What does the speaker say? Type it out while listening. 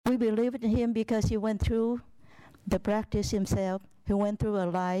We believe in him because he went through the practice himself. He went through a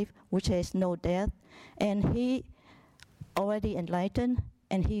life which has no death, and he already enlightened,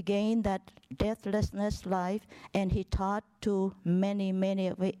 and he gained that deathlessness life, and he taught to many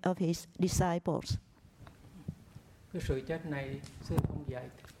of his disciples. Cái sự chết này sư không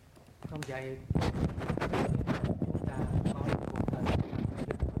dạy chúng ta có một cuộc đời.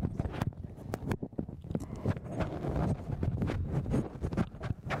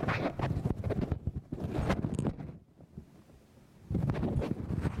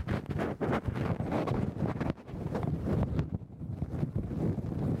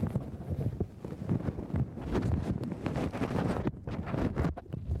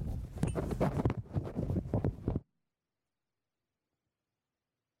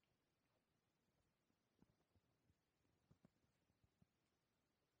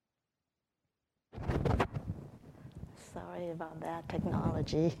 Sorry about that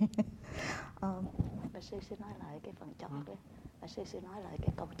technology. Bà sư nói lại cái phần chót đấy. Bà sư nói lại cái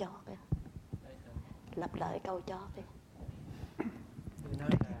câu chót đấy. Lặp lại câu chót đi. Tôi nói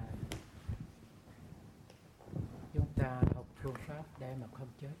là chúng ta học phương pháp để mà không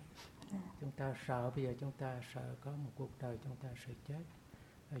chết. Chúng ta sợ, bây giờ chúng ta sợ có một cuộc đời chúng ta sẽ chết.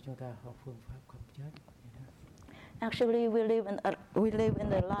 Rồi chúng ta học phương pháp không chết. Actually, we live in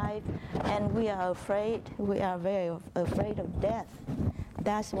the life, and we are afraid. We are very afraid of death.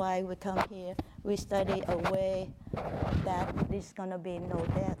 That's why we come here. We study a way that there's gonna be no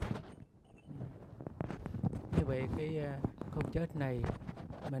death. Như vậy cái không chết này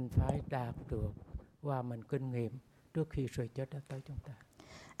mình phải đạt được và mình kinh nghiệm trước khi sự chết đã tới chúng ta.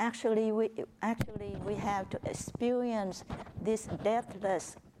 Actually, we have to experience this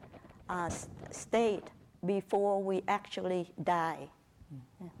deathless state before we actually die.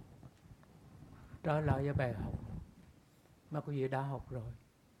 Đó là cái bài học mà quý vị đã học rồi.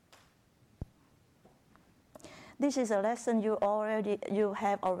 This is a lesson you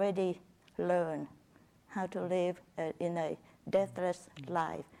have already learned how to live in a deathless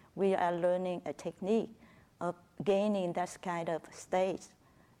life. We are learning a technique of gaining that kind of state,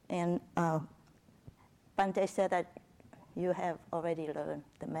 and Bhante said that you have already learned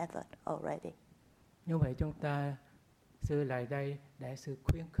the method already. Như vậy chúng ta sư lại đây để sư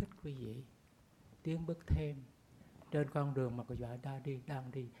khuyến khích quý vị tiến bước thêm trên con đường mà quý vị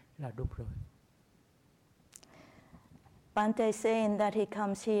đang đi là đúng rồi. Bhante saying that he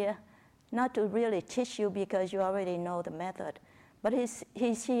comes here not to really teach you because you already know the method, but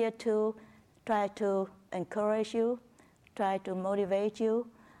he's here to try to encourage you, try to motivate you,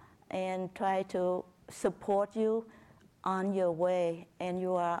 and try to support you on your way, and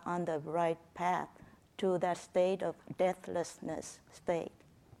you are on the right path to that state of deathlessness state.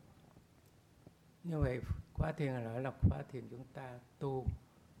 Như vậy khóa thiền là khóa thiền chúng ta tu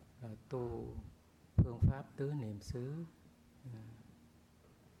phương pháp tứ niệm xứ.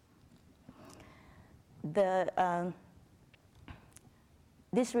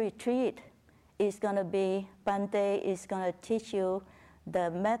 This retreat is going to be, Bhante is going to teach you the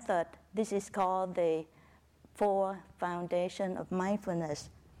method. This is called the Four Foundation of Mindfulness.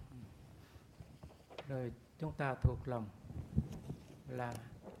 Rồi chúng ta thuộc lòng là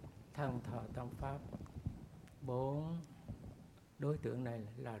thân thọ tâm pháp. 4 đối tượng này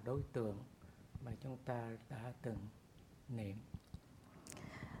là đối tượng mà chúng ta đã từng niệm.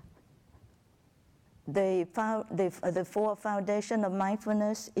 The four foundation of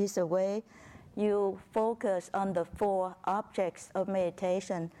mindfulness is a way you focus on the four objects of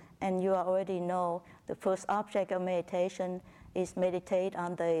meditation, and you already know the first object of meditation is meditate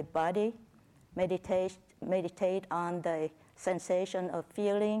on the body, meditate on the sensation of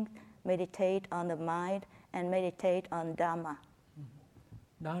feeling, meditate on the mind, and meditate on Dhamma.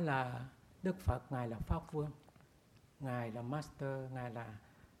 Đó là Đức Phật, Ngài là Pháp Vương, Ngài là Master, Ngài là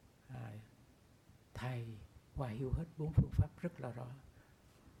Thầy và hiểu hết 4 phương pháp rất là rõ.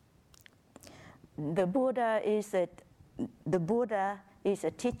 The Buddha is a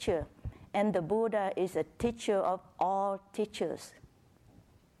teacher, and the Buddha is a teacher of all teachers.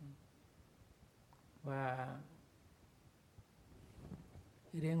 Và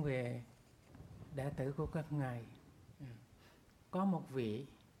đến về đệ tử của các ngài, có một vị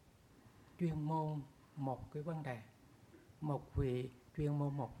chuyên môn một cái vấn đề, một vị chuyên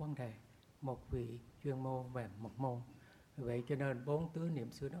môn một vấn đề, một vị chuyên môn về một môn. Vậy cho nên 4 tứ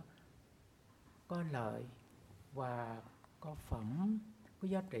niệm xứ đó có lợi và có phẩm, có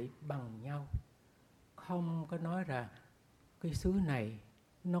giá trị bằng nhau. Không có nói là cái xứ này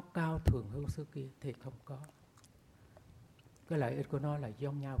nó cao thượng hơn xứ kia thì không có. Cái lợi ích của nó là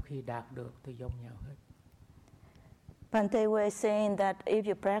giống nhau, khi đạt được thì giống nhau hết. Bhante was saying that if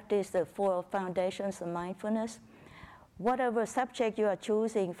you practice the 4 foundations of mindfulness, whatever subject you are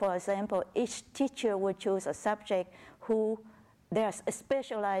choosing, for example, each teacher would choose a subject who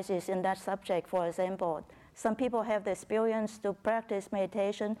specializes in that subject. For example, some people have the experience to practice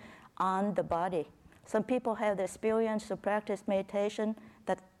meditation on the body. Some people have the experience to practice meditation,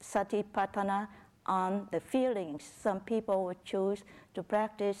 that satipatthana, on the feelings. Some people would choose to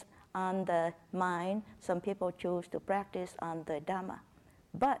practice on the mind. Some people choose to practice on the Dhamma.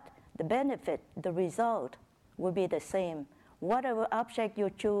 But the benefit, the result, will be the same. Whatever object you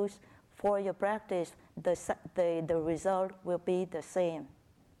choose for your practice, the result will be the same.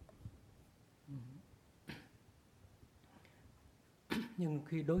 Nhưng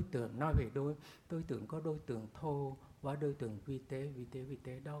khi đối tượng, nói về đối tượng, có đối tượng thô và đối tượng vi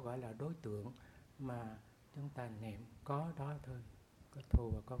tế, đó gọi là đối tượng mà chúng ta niệm, có đó thôi, có thô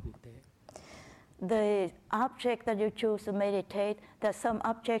và có vi tế. The object that you choose to meditate, that some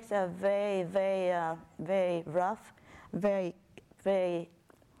objects are very rough, very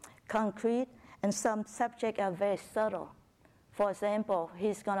concrete, and some subjects are very subtle. For example,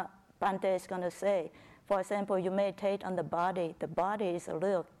 Bhante is going to say, for example, you meditate on the body is a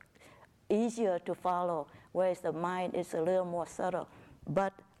little easier to follow, whereas the mind is a little more subtle.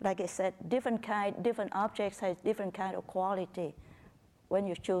 But like I said, different objects have different kind of quality when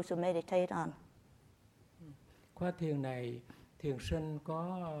you choose to meditate on. Khóa thiền này, thiền sinh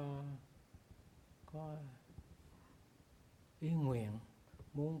có ý nguyện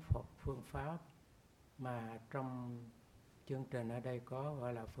muốn học phương pháp mà trong chương trình ở đây có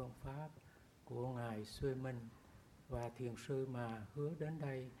gọi là phương pháp của Ngài Xuê Minh, và thiền sư mà hứa đến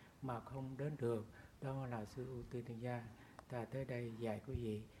đây mà không đến được, đó là sư Uttanaya. Ta tới đây dạy quý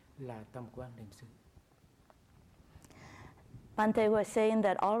vị là tâm quán niệm xứ. Bhante was saying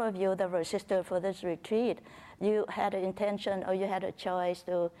that all of you that registered for this retreat, you had an intention or you had a choice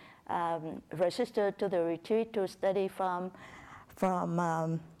to register to the retreat to study from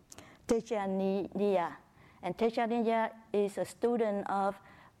Tejaniya. And Tejaniya is a student of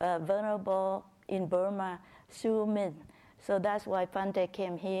Venerable in Burma, Su Min. So that's why Bhante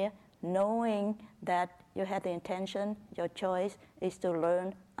came here, knowing that you had the intention, your choice is to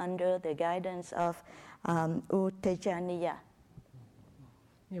learn under the guidance of Tejaniya.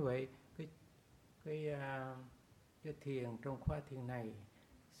 Như vậy, cái thiền trong khóa thiền này,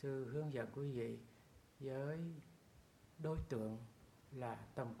 sư hướng dẫn quý vị với đối tượng là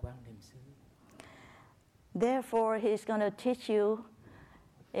tâm quán niệm xứ. Therefore, he's going to teach you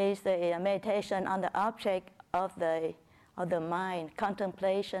is the meditation on the object of the mind,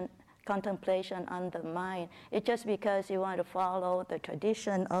 contemplation on the mind. It's just because you want to follow the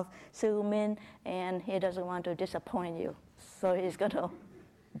tradition of Su Min, and he doesn't want to disappoint you, so he's going to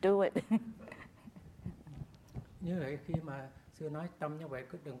do it. Như vậy khi mà sư nói tâm như vậy,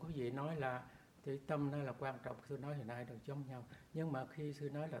 đừng có gì nói là thì tâm nó là quan trọng. Sư nói hiện nay đều giống nhau, nhưng mà khi sư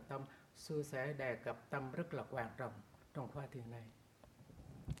nói là tâm, sư sẽ đề cập tâm rất là quan trọng trong khóa thiền này.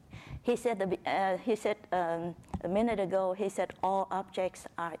 He said a minute ago, he said all objects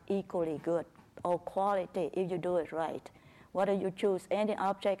are equally good, all quality if you do it right. Whether you choose any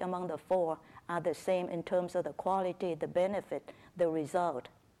object among the 4 are the same in terms of the quality, the benefit, the result.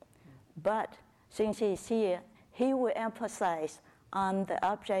 But since he's here, he will emphasize on the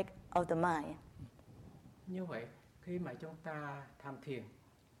object of the mind. Như vậy, khi mà chúng ta tham thiền,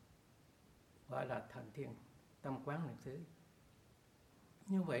 gọi là thành thiền, tâm quán niệm xứ.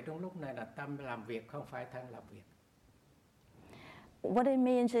 Như vậy trong lúc này là tâm làm việc, không phải thân làm việc. What it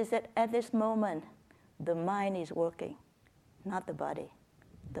means is that at this moment, the mind is working, not the body.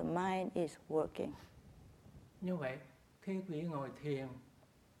 The mind is working. Như vậy, khi quý vị ngồi thiền,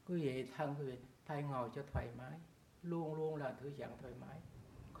 quý vị thay ngồi cho thoải mái, luôn luôn là thư giãn thoải mái,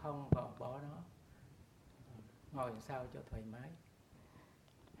 không gò bó nó, ngồi sao cho thoải mái.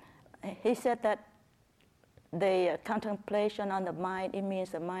 He said that the contemplation on the mind, it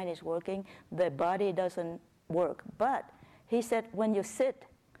means the mind is working, the body doesn't work. But he said when you sit,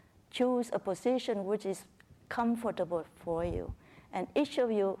 choose a position which is comfortable for you. And each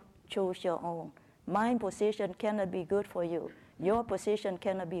of you choose your own. My position cannot be good for you. Your position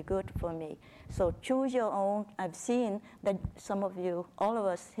cannot be good for me. So choose your own. I've seen that some of you, all of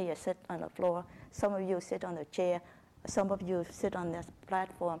us here sit on the floor. Some of you sit on the chair. Some of you sit on this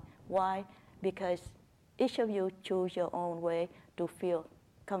platform. Why? Because each of you choose your own way to feel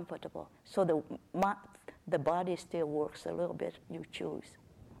comfortable. So the body still works a little bit. You choose.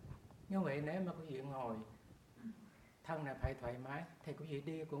 Như vậy nếu mà quý vị ngồi, thân này phải thoải mái, thì quý vị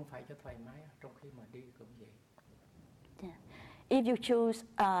đi cũng phải cho thoải mái, trong khi mà đi cũng vậy. Yeah. If you choose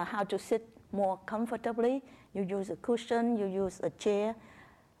how to sit more comfortably, you use a cushion, you use a chair.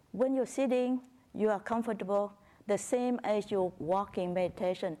 When you're sitting, you are comfortable. The same as you walking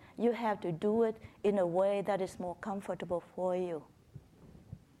meditation, you have to do it in a way that is more comfortable for you.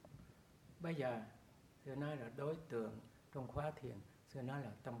 Bây giờ sư nói là đối tượng trong khóa thiền, sư nói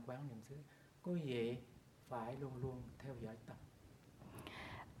là tâm quán niệm xứ. Quý vị phải luôn luôn theo dõi tâm.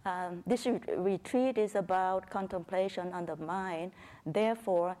 This retreat is about contemplation on the mind.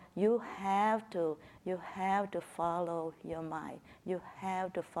 Therefore, you have to follow your mind. You have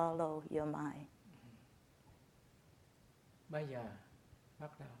to follow your mind. Bây giờ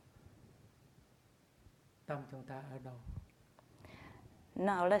bắt đầu. Tâm chúng ta ở đâu?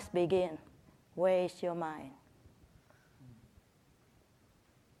 Now let's begin. Where is your mind?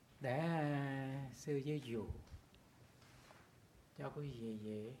 Để sư ví dụ cho quý vị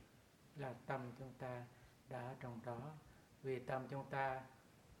dễ là tâm chúng ta đã ở trong đó. Vì tâm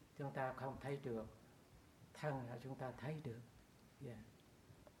chúng ta không thấy được, thân là chúng ta thấy được,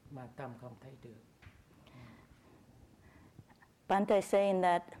 mà tâm không thấy được. Bhante is saying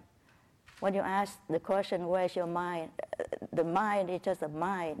that when you ask the question, where's your mind? The mind is just a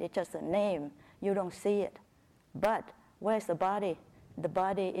mind, it's just a name. You don't see it. But where's the body? The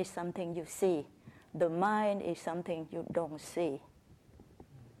body is something you see. The mind is something you don't see.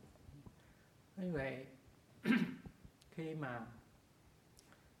 Như vậy, khi mà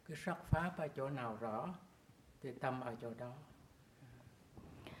cái sắc pháp ở chỗ nào rõ, thì tâm ở chỗ đó.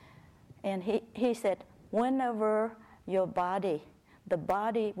 And he said, whenever your body, the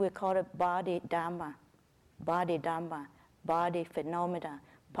body, we call it body dharma, body phenomena,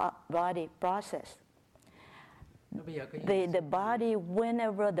 body process. The body,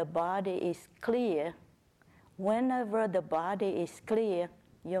 whenever the body is clear,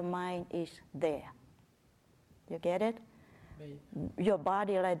 your mind is there. You get it? Your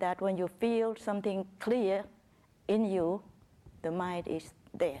body like that, when you feel something clear in you, the mind is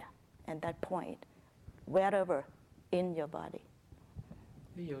there at that point, wherever in your body.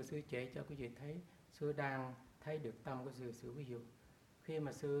 Ví dụ sư chỉ cho quý vị thấy, sư đang thấy được tâm của sư ví dụ. Khi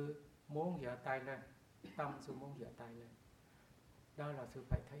mà sư muốn giở tay lên, tâm sư muốn giở tay lên. Đó là sư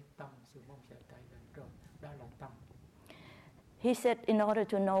phải thấy tâm sư muốn giở tay lên rồi, đó là tâm. He said in order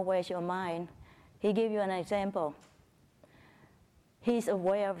to know where's your mind, he gave you an example. He's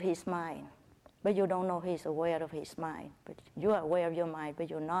aware of his mind, but you don't know he's aware of his mind. But you are aware of your mind, but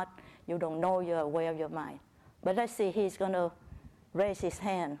you don't know you're aware of your mind. But let's see, he's going to raise his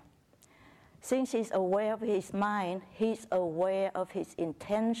hand. Since he's aware of his mind, he's aware of his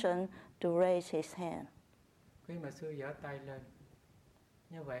intention to raise his hand. Khi mà sư giở tay lên,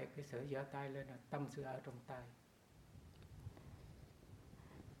 như vậy cái sự giở tay lên là tâm sư ở trong tay.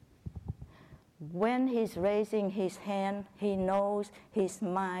 When he's raising his hand, he knows his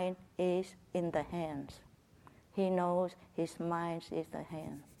mind is in the hands. He knows his mind is the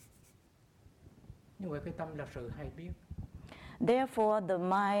hand. Như vậy cái tâm là sự hay biết. Therefore, the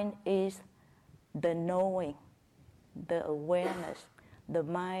mind is the knowing, the awareness. The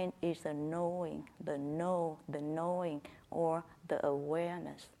mind is the knowing, the knowing, or the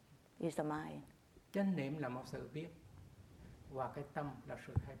awareness is the mind. Chánh niệm là một sự biết, và cái tâm là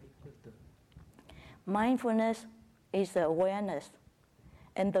sự hay biết đối tượng. Mindfulness is the awareness,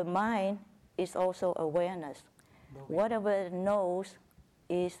 and the mind is also awareness. Whatever it knows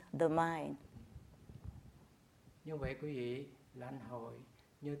is the mind. Như vậy quý vị lãnh hội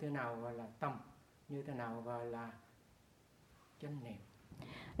như thế nào gọi là tâm, như thế nào gọi là chánh niệm.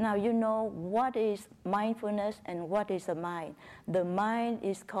 Now you know what is mindfulness and what is the mind. The mind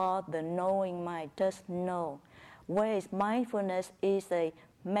is called the knowing mind, just know. Whereas mindfulness is a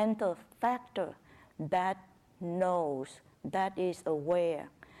mental factor that knows, that is aware.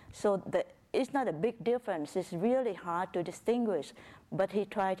 So it's not a big difference. It's really hard to distinguish. But he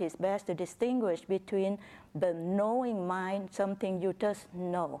tried his best to distinguish between the knowing mind, something you just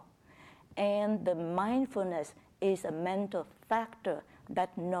know, and the mindfulness is a mental factor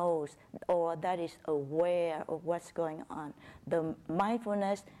that knows or that is aware of what's going on. The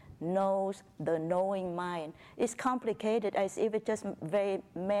mindfulness knows the knowing mind. It's complicated as if it's just very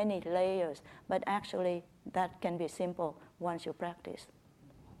many layers, but actually that can be simple once you practice.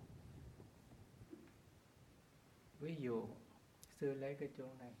 Ví dụ, sư lấy cái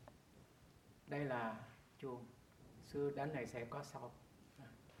chuông này. Đây là chuông. Sư đánh này sẽ có sau.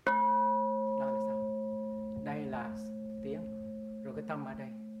 Đó là sau. Đây là tiếng. Rồi cái tâm ở đây.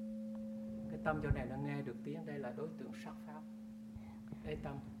 Cái tâm chỗ này nó nghe được tiếng. Đây là đối tượng sắc pháp. Đây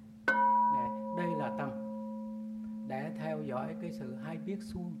tâm. Này, đây là tâm. Để theo dõi cái sự hay biết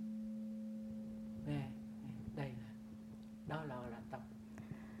suông. Nè, đây là. Đó là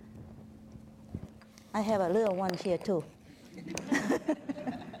I have a little one here too.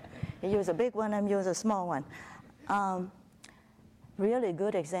 You use a big one, I use a small one. Really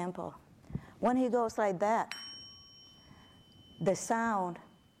good example. When he goes like that, the sound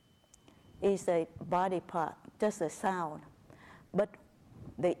is a body part, just the sound. But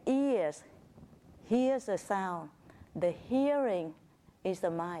the ears hears the sound. The hearing is the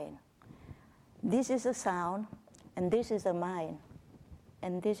mind. This is a sound, and this is a mind.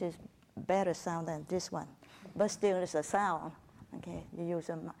 And this is better sound than this one. But still it's a sound. Okay, you use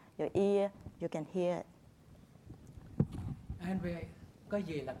your ear, you can hear it. Anh về cái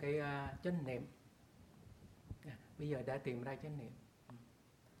gì là cái chánh niệm? Bây giờ đã tìm ra chánh niệm.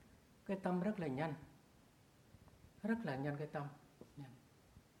 Cái tâm rất là nhanh cái tâm.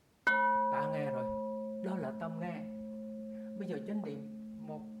 Đã nghe rồi, đó là tâm nghe. Bây giờ chánh niệm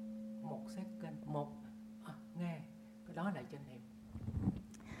một second, nghe, cái đó là chánh niệm.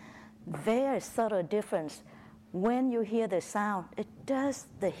 Very subtle difference. When you hear the sound, it does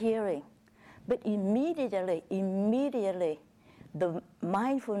the hearing. But immediately, the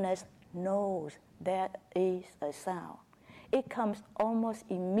mindfulness knows there is a sound. It comes almost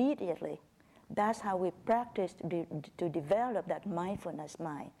immediately. That's how we practice to develop that mindfulness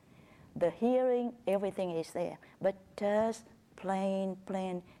mind. The hearing, everything is there, but just plain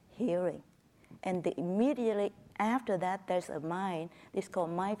hearing. And immediately after that, there's a mind. It's called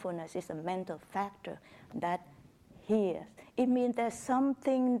mindfulness. It's a mental factor that hears. It means there's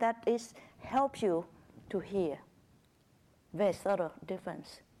something that helps you to hear. Very subtle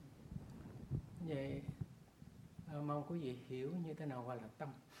difference. Vậy mong quý vị hiểu như thế nào gọi là tâm.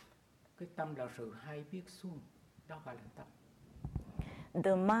 Cái tâm là sự hay biết suông, đó gọi là tâm.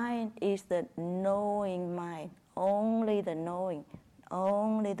 The mind is the knowing mind, only the knowing.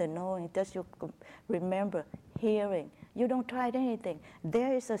 Just you remember hearing. You don't try anything.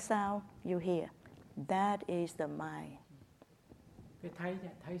 There is a sound you hear. That is the mind. Cái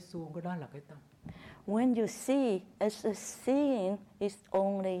thấy suông, cái đó là cái tâm. When you see, as a seeing is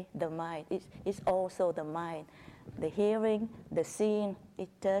only the mind. It's also the mind. The hearing, the seeing,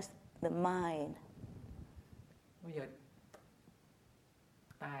 it's just the mind. Bây giờ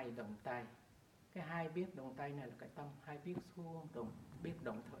tai, động tai. Cái hai biết động tai này là cái tâm. Hai biết suông, biết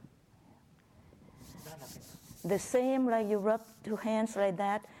động thôi. Đó là cái tâm. The same like you rub two hands like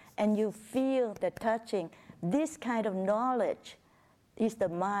that and you feel the touching. This kind of knowledge is the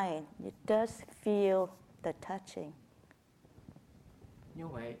mind. It does feel the touching. Như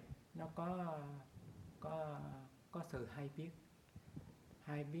vậy, nó có sự hay biết.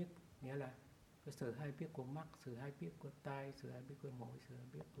 Hay biết nghĩa là cái sự hay biết của mắt, sự hay biết của tai, sự hay biết của mũi, sự hay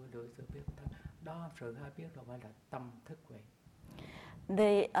biết của lưỡi, sự biết của thân. Đó sự hay biết là gọi là tâm thức vậy.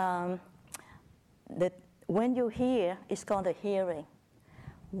 When you hear, it's called the hearing.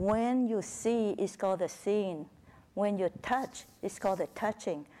 When you see, it's called the seeing. When you touch, it's called the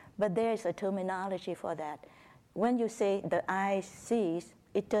touching. But there is a terminology for that. When you say the eye sees,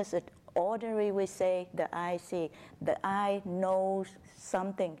 it doesn't. Ordinarily we say the eye sees. The eye knows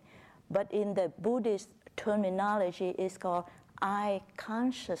something. But in the Buddhist terminology, it's called eye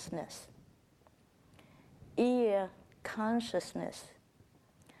consciousness, ear consciousness,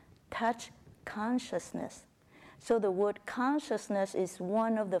 touch consciousness. So the word consciousness is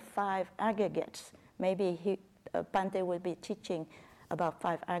one of the 5 aggregates. Maybe Bhante will be teaching about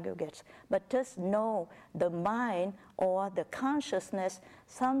 5 aggregates. But just know the mind or the consciousness,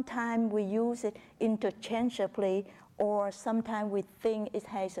 sometimes we use it interchangeably or sometimes we think it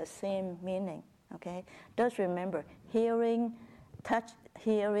has the same meaning. Okay? Just remember, hearing, touch,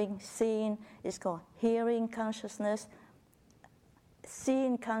 hearing, seeing is called hearing consciousness,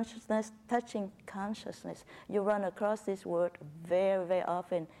 seeing consciousness, touching consciousness. You run across this word very, very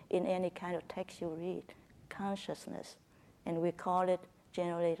often in any kind of text you read, consciousness. And we call it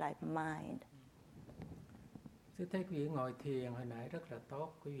generally like mind. Sư thấy quý vị ngồi thiền hồi nãy rất là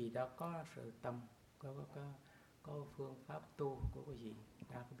tốt. Quý vị đã có sự tâm, có phương pháp tu của quý vị,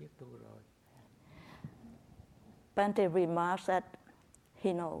 đã có biết tu rồi. Bhante remarks that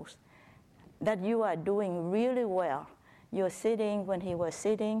he knows that you are doing really well. You're sitting when he was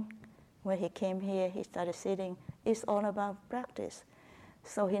sitting. When he came here, he started sitting. It's all about practice.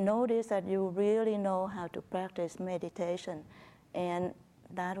 So he noticed that you really know how to practice meditation. And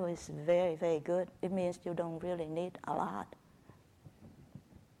that was very, very good. It means you don't really need a lot.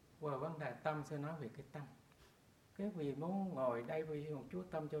 Và vấn đề tâm sẽ nói về cái tâm. Cái vì muốn ngồi đây vì muốn chú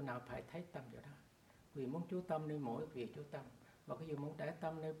tâm chỗ nào phải thấy tâm chỗ đó. Vì muốn chú tâm nơi mỗi việc chú tâm. Và cái gì muốn để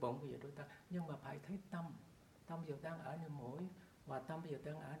tâm nơi bụng bây giờ chú tâm. Nhưng mà phải thấy tâm. Tâm giờ đang ở nơi mũi và tâm bây giờ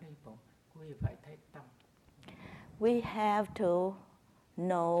đang ở nơi bụng. Quý vị phải thấy tâm. We have to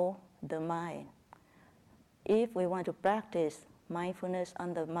know the mind. if we want to practice mindfulness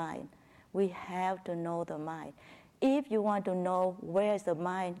on the mind, we have to know the mind. If you want to know where's the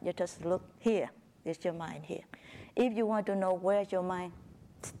mind, you just look here. It's your mind here. If you want to know where's your mind,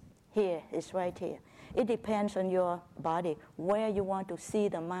 here, it's right here. It depends on your body. Where you want to see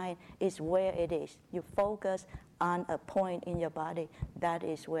the mind is where it is. You focus on a point in your body, that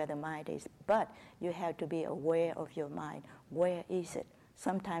is where the mind is. But you have to be aware of your mind. Where is it?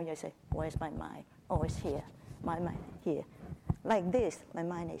 Sometimes you say, where's my mind? Oh, it's here. My mind here. Like this, my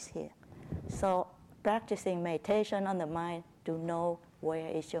mind is here. So practicing meditation on the mind to know where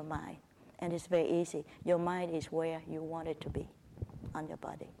is your mind. And it's very easy. Your mind is where you want it to be on your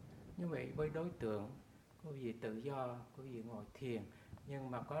body. Như vậy với đối tượng, quý vị tự do, quý vị ngồi thiền,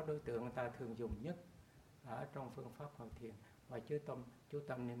 nhưng mà có đối tượng người ta thường dùng nhất ở trong phương pháp ngồi thiền và chú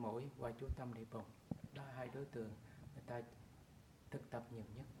tâm niệm mũi và chú tâm niệm bụng. Đó hai đối tượng người ta thực tập nhiều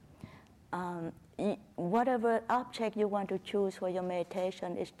nhất. Whatever object you want to choose for your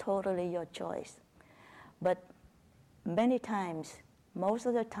meditation is totally your choice. But many times, most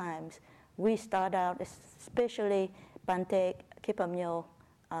of the times, we start out, especially Bhante, Khippapanno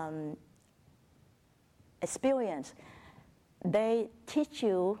experience, they teach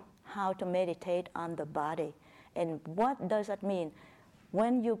you how to meditate on the body. And what does that mean?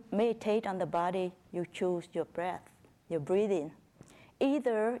 When you meditate on the body, you choose your breath, your breathing.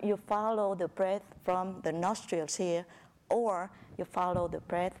 Either you follow the breath from the nostrils here, or you follow the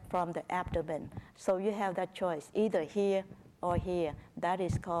breath from the abdomen. So you have that choice, either here or here. That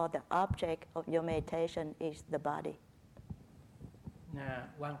is called the object of your meditation is the body.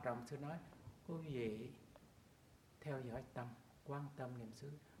 Quan trọng sư nói, quý vị theo dõi tâm, quan tâm niệm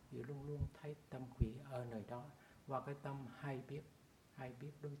xứ, vì luôn luôn thấy tâm quý ở nơi đó, và cái tâm hay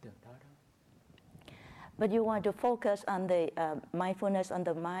biết đối tượng đó. But you want to focus on the mindfulness on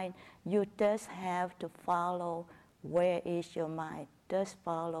the mind, you just have to follow where is your mind. Just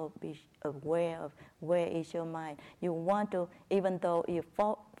follow, be aware of where is your mind. You want to, even though you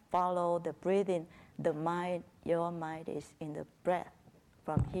follow the breathing, the mind, your mind is in the breath,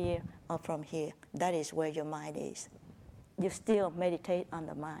 from here or from here. That is where your mind is. You still meditate on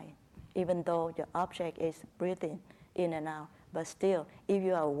the mind, even though your object is breathing in and out. But still, if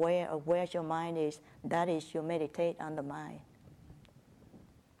you are aware of where your mind is, that is you meditate on the mind.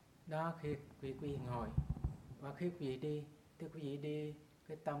 Đó khi quý vị ngồi, và khi quý vị đi, thì quý vị đi,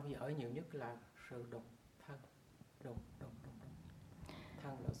 cái tâm quý vị ở nhiều nhất là sự động thân, động.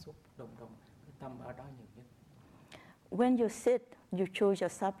 Thân là xúc, động, cái tâm ở đó nhiều nhất. When you sit, you choose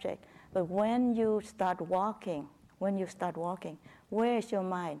your subject. But when you start walking, where is your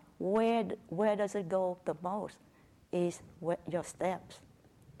mind? Where does it go the most? Is your steps.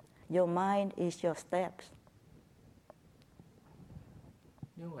 Your mind is your steps.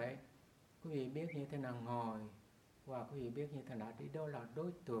 Như vậy, quý vị biết như thế nào ngồi và quý vị biết như thế nào đi, đó là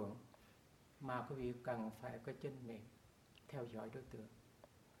đối tượng mà quý vị cần phải có chánh niệm theo dõi đối tượng.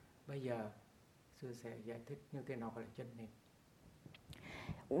 Bây giờ sư sẽ giải thích như thế nào gọi là chánh niệm.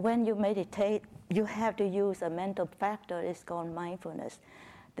 When you meditate, you have to use a mental factor. It's called mindfulness.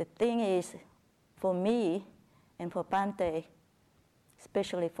 The thing is, for me and for Bhante,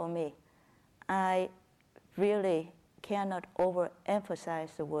 especially for me, I really cannot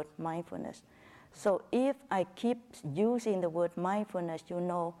overemphasize the word mindfulness. So if I keep using the word mindfulness, you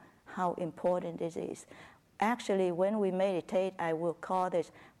know how important it is. Actually, when we meditate, I will call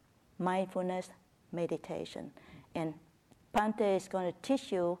this mindfulness meditation. And Bhante is going to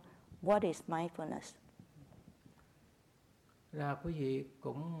teach you what is mindfulness. Là quý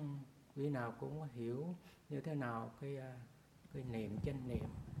vị nào cũng hiểu như thế nào cái niệm, chánh niệm.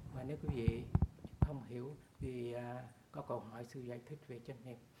 Mà nếu quý vị không hiểu, vì có câu hỏi sư giải thích về chánh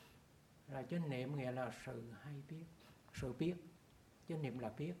niệm. Là chánh niệm nghĩa là sự hay biết, sự biết. Chánh niệm là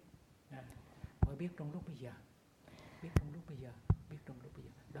biết. Phải biết trong lúc bây giờ. Biết trong lúc bây giờ.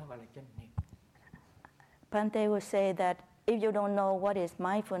 Đó gọi là chánh niệm. Bhante will say that if you don't know what is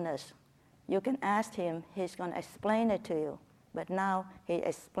mindfulness, you can ask him, he's going to explain it to you. But now he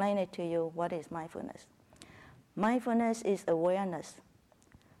explained it to you, what is mindfulness. Mindfulness is awareness.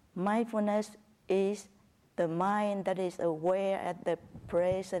 Mindfulness is the mind that is aware at the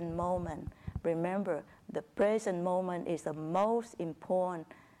present moment. Remember, the present moment is the most important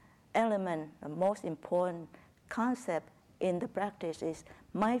element, the most important concept in the practice. Is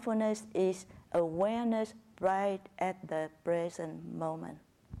mindfulness is awareness right at the present moment.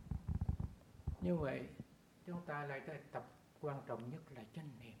 Như vậy, chúng ta lại tập quan trọng nhất là chánh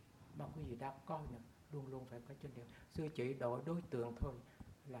niệm. Mà quý vị đã coi nữa, luôn luôn phải có chánh niệm. Sư chỉ đổi đối tượng thôi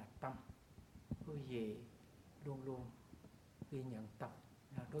là tâm. Quý vị luôn luôn ghi nhận tâm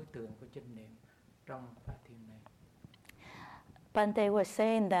là đối tượng của chánh niệm trong khóa thiền này. Bhante was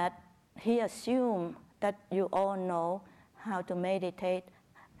saying that he assumed that you all know how to meditate,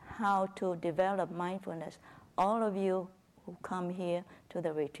 how to develop mindfulness. All of you who come here to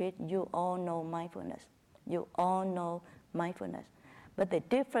the retreat, you all know mindfulness. You all know mindfulness. But the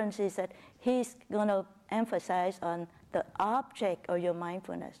difference is that he's going to emphasize on the object of your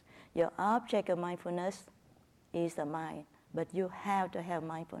mindfulness. Your object of mindfulness is the mind, but you have to have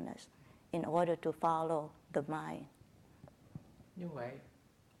mindfulness in order to follow the mind. Như vậy,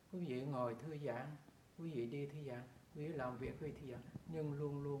 quý vị ngồi thư giãn, quý vị đi thư giãn, quý vị làm việc, quý vị thư giãn, nhưng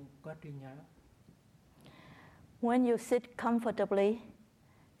luôn luôn có trí nhớ. When you sit comfortably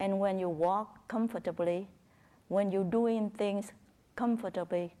and when you walk comfortably, when you're doing things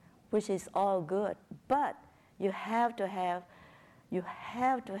comfortably, which is all good, but you have to have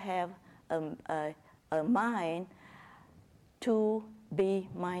a mind to be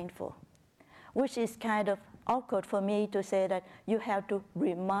mindful, which is kind of awkward for me to say that you have to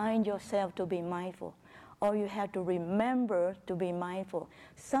remind yourself to be mindful, or you have to remember to be mindful.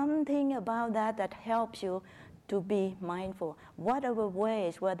 Something about that helps you to be mindful. Whatever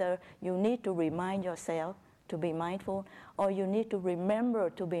ways, whether you need to remind yourself to be mindful, or you need to remember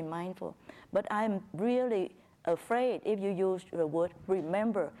to be mindful. But I'm really afraid if you use the word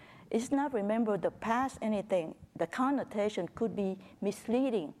remember. It's not remember the past anything. The connotation could be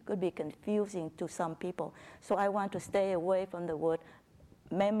misleading, could be confusing to some people. So I want to stay away from the word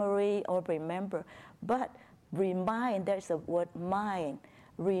memory or remember. But remind, there's a word mind.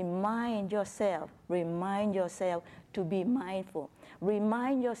 Remind yourself to be mindful.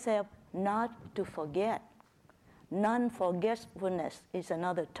 Remind yourself not to forget. Non-forgetfulness is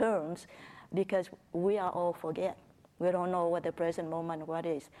another term because we are all forget. We don't know what the present moment what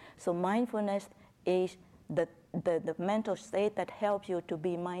is. So mindfulness is the mental state that helps you to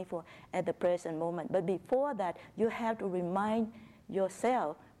be mindful at the present moment. But before that, you have to remind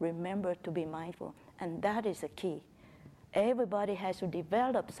yourself, remember to be mindful. And that is the key. Everybody has to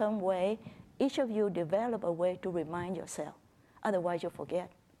develop some way. Each of you develop a way to remind yourself. Otherwise you forget.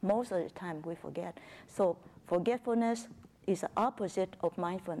 Most of the time we forget. So forgetfulness is the opposite of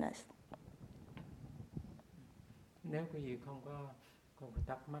mindfulness. Nếu quý vị không có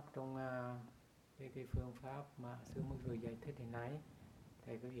thắc mắc trong cái phương pháp mà sư mới vừa giải thích hồi nãy,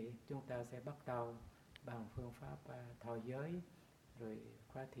 thì quý vị chúng ta sẽ bắt đầu bằng phương pháp thọ giới, rồi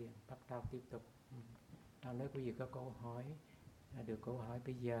khóa thiền bắt đầu tiếp tục. Nếu quý vị có câu hỏi, được câu hỏi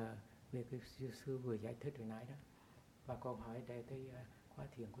bây giờ về cái sư vừa giải thích hồi nãy đó, và câu hỏi để tới khóa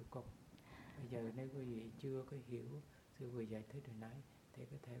thiền cuối cùng. Bây giờ nếu quý vị chưa có hiểu sư vừa giải thích hồi nãy, thì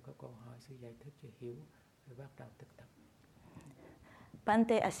có thể có câu hỏi sư giải thích cho hiểu, rồi bắt đầu thực tập.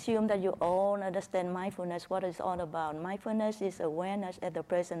 Bhante assumed that you all understand mindfulness, what it's all about. Mindfulness is awareness at the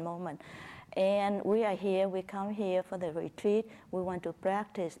present moment. And we are here, we come here for the retreat. We want to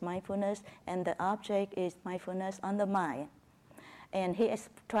practice mindfulness, and the object is mindfulness on the mind. And he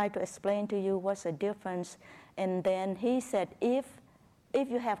tried to explain to you what's the difference. And then he said, if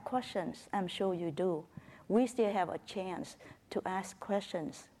you have questions, I'm sure you do, we still have a chance to ask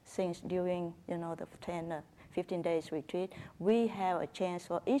questions. Since during the 10 15 days retreat, we have a chance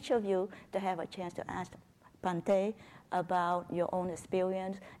for each of you to have a chance to ask Bhante about your own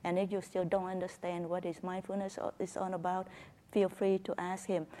experience. And if you still don't understand what is mindfulness is all about, feel free to ask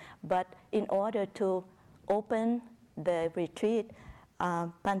him. But in order to open the retreat,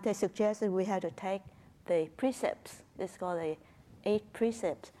 Bhante suggested we have to take the precepts. It's called the 8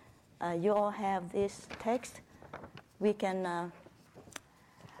 precepts. You all have this text. We can,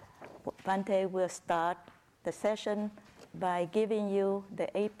 Bhante will start the session by giving you the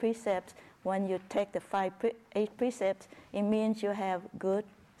 8 precepts. When you take the 8 precepts, it means you have good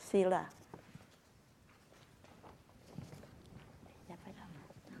sila.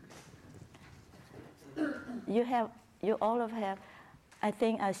 You all have, I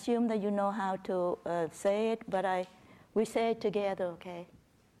think, I assume that you know how to say it, but we say it together, okay?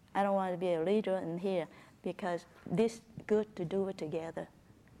 I don't want to be a leader in here because this is good to do it together.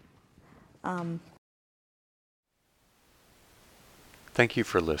 Thank you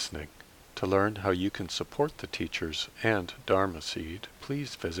for listening. To learn how you can support the teachers and Dharma Seed,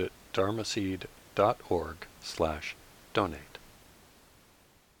 please visit dharmaseed.org/donate.